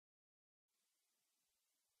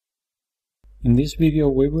In this video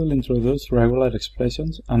we will introduce regular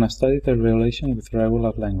expressions and study their relation with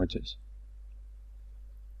regular languages.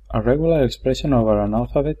 A regular expression over an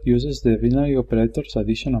alphabet uses the binary operators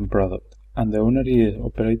addition and product, and the unary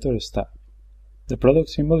operator star. The product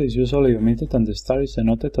symbol is usually omitted and the star is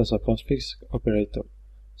denoted as a postfix operator,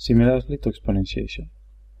 similarly to exponentiation.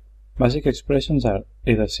 Basic expressions are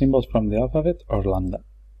either symbols from the alphabet or lambda.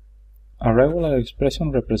 A regular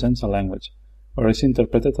expression represents a language, or is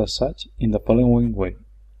interpreted as such in the following way.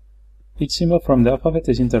 Each symbol from the alphabet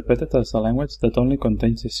is interpreted as the language that only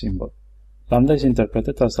contains this symbol. Lambda is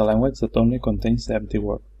interpreted as the language that only contains the empty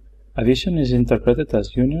word. Addition is interpreted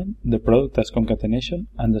as union, the product as concatenation,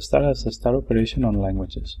 and the star as the star operation on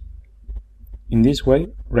languages. In this way,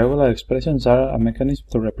 regular expressions are a mechanism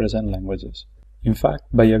to represent languages. In fact,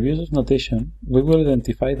 by a use of notation, we will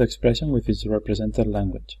identify the expression with its represented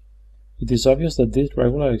language. It is obvious that this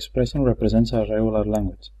regular expression represents a regular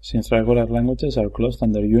language, since regular languages are closed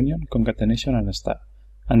under union, concatenation, and star,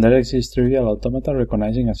 and there exists trivial automata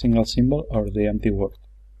recognizing a single symbol or the empty word.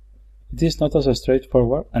 It is not as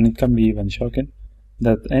straightforward, and it can be even shocking,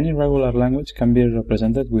 that any regular language can be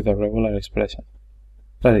represented with a regular expression.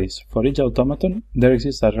 That is, for each automaton, there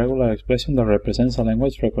exists a regular expression that represents a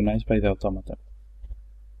language recognized by the automaton.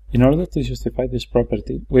 In order to justify this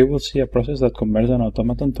property, we will see a process that converts an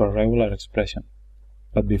automaton to a regular expression.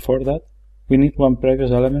 But before that, we need one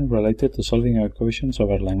previous element related to solving equations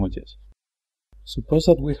over languages. Suppose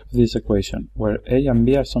that we have this equation, where A and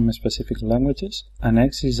B are some specific languages, and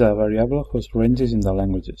X is a variable whose range is in the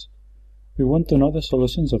languages. We want to know the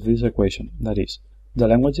solutions of this equation, that is, the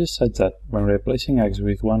languages such that, when replacing X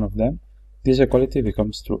with one of them, this equality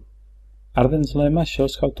becomes true. Arden's lemma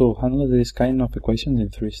shows how to handle this kind of equations in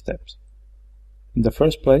 3 steps. In the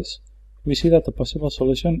first place, we see that the possible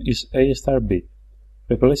solution is A star B.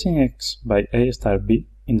 Replacing X by A star B,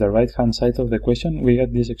 in the right-hand side of the equation we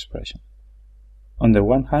get this expression. On the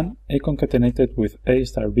one hand, A concatenated with A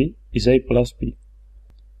star B is A plus B.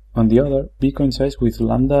 On the other, B coincides with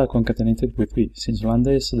lambda concatenated with B, since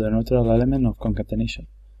lambda is the neutral element of concatenation.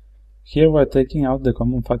 Here we are taking out the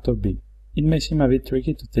common factor B. It may seem a bit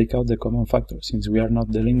tricky to take out the common factor, since we are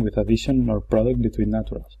not dealing with addition or product between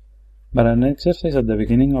naturals. But an exercise at the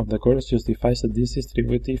beginning of the course justifies that this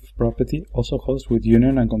distributive property also holds with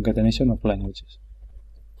union and concatenation of languages.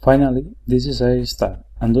 Finally, this is A star,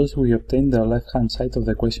 and thus we obtain the left-hand side of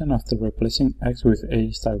the equation after replacing X with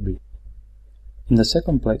A star B. In the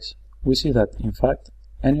second place, we see that, in fact,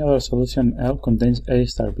 any other solution L contains A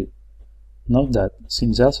star B. Note that,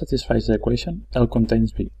 since L satisfies the equation, L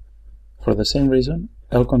contains B. For the same reason,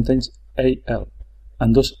 L contains AL,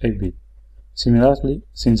 and thus AB. Similarly,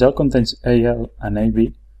 since L contains AL and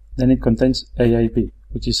AB, then it contains AIB,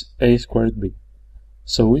 which is A squared B.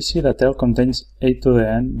 So we see that L contains A to the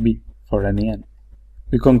n B for any n.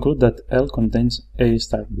 We conclude that L contains A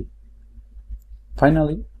star B.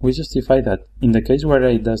 Finally, we justify that, in the case where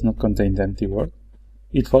A does not contain the empty word,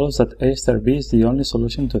 it follows that A star B is the only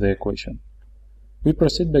solution to the equation. We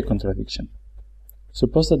proceed by contradiction.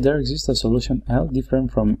 Suppose that there exists a solution L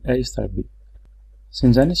different from A star B.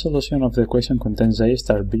 Since any solution of the equation contains A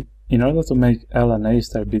star B, in order to make L and A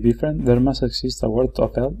star B different, there must exist a word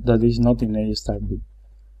of L that is not in A star B.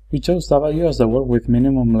 We chose W as the word with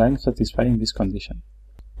minimum length satisfying this condition.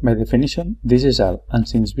 By definition, this is L, and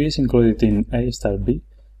since B is included in A star B,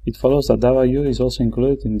 it follows that W is also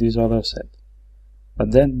included in this other set.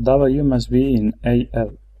 But then W must be in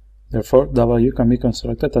AL. Therefore, W can be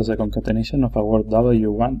constructed as a concatenation of a word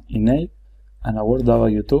W1 in A and a word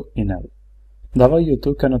W2 in L.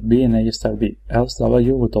 W2 cannot be in A star B, else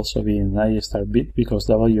W would also be in A star B because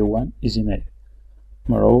W1 is in A.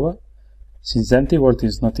 Moreover, since the empty word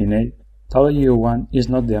is not in A, W1 is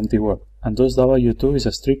not the empty word, and thus W2 is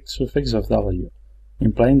a strict suffix of W,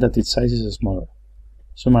 implying that its size is smaller.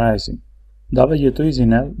 Summarizing, W2 is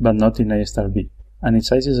in L but not in A star B, and its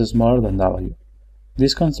size is smaller than W.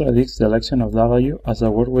 This contradicts the election of W as the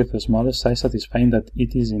word with the smallest size satisfying that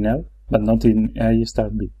it is in L but not in A star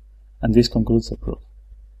B, and this concludes the proof.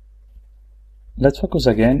 Let's focus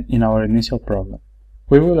again in our initial problem.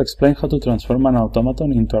 We will explain how to transform an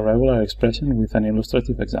automaton into a regular expression with an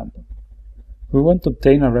illustrative example. We want to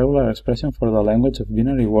obtain a regular expression for the language of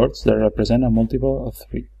binary words that represent a multiple of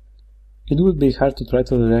 3. It would be hard to try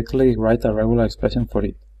to directly write a regular expression for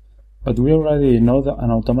it, but we already know an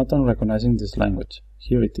automaton recognizing this language.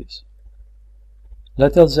 Here it is.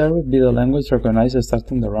 Let L0 be the language recognized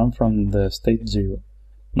starting the run from the state 0.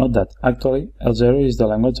 Note that, actually, L0 is the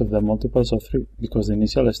language of the multiples of 3, because the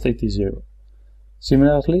initial state is 0.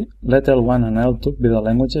 Similarly, let L1 and L2 be the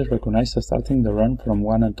languages recognized starting the run from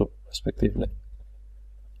 1 and 2, respectively.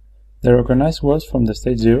 The recognized words from the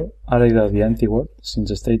state 0 are either the empty word, since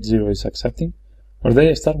the state 0 is accepting, or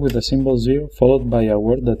they start with the symbol 0 followed by a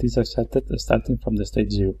word that is accepted starting from the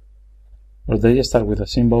state 0. Or they start with the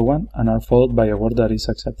symbol 1 and are followed by a word that is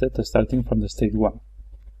accepted starting from the state 1.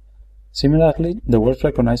 Similarly, the words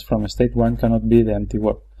recognized from state 1 cannot be the empty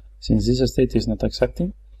word, since this state is not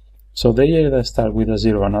accepting, so they either start with a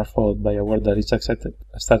 0 and are followed by a word that is accepted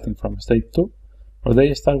starting from state 2, or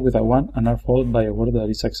they start with a 1 and are followed by a word that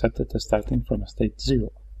is accepted starting from state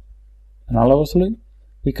 0. Analogously,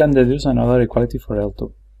 we can deduce another equality for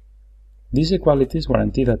L2. These equalities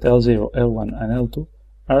guarantee that L0, L1, and L2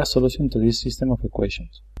 are a solution to this system of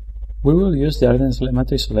equations. We will use the Arden's lemma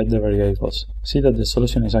to isolate the variables, see that the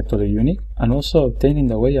solution is actually unique, and also obtain in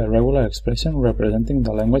the way a regular expression representing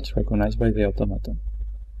the language recognized by the automaton.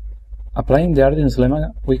 Applying the Arden's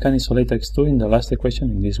lemma, we can isolate x2 in the last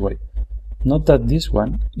equation in this way. Note that this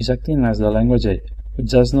one is acting as the language A, which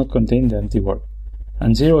does not contain the empty word,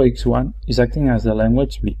 and 0x1 is acting as the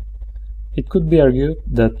language B. It could be argued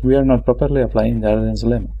that we are not properly applying the Arden's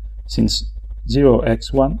lemma, since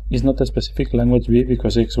 0x1 is not a specific language B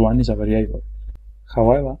because x1 is a variable.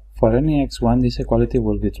 However, for any x1 this equality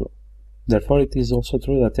will be true. Therefore, it is also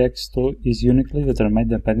true that x2 is uniquely determined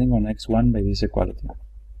depending on x1 by this equality.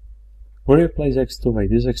 We replace x2 by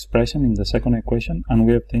this expression in the second equation and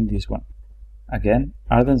we obtain this one. Again,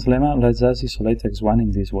 Arden's lemma lets us isolate x1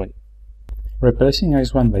 in this way. Replacing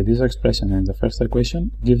x1 by this expression in the first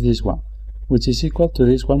equation gives this one, which is equal to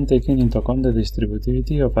this one taking into account the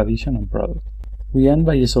distributivity of addition and product. We end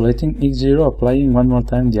by isolating x0 applying one more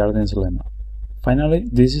time the Arden's lemma. Finally,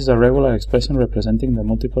 this is a regular expression representing the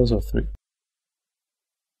multiples of 3.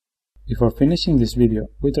 Before finishing this video,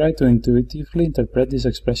 we try to intuitively interpret this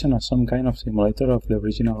expression as some kind of simulator of the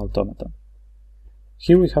original automaton.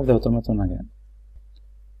 Here we have the automaton again.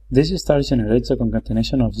 This star generates a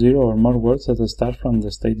concatenation of 0 or more words that start from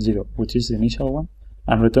the state 0, which is the initial one,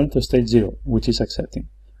 and return to state 0, which is accepting,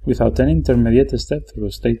 without any intermediate step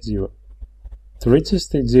through state 0. To reach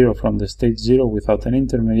state 0 from the state 0 without any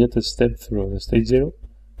intermediate step through the state 0,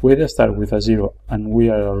 we either start with a 0 and we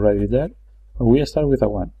are already there, or we start with a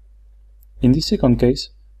 1. In this second case,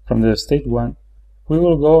 from the state 1, we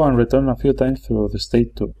will go and return a few times through the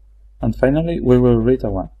state 2, and finally we will read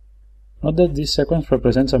a 1. Note that this sequence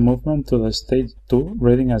represents a movement to the state 2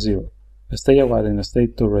 reading a 0, stay a while in the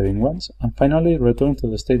state 2 reading once, and finally return to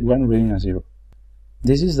the state 1 reading a 0.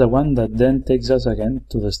 This is the one that then takes us again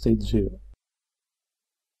to the state 0.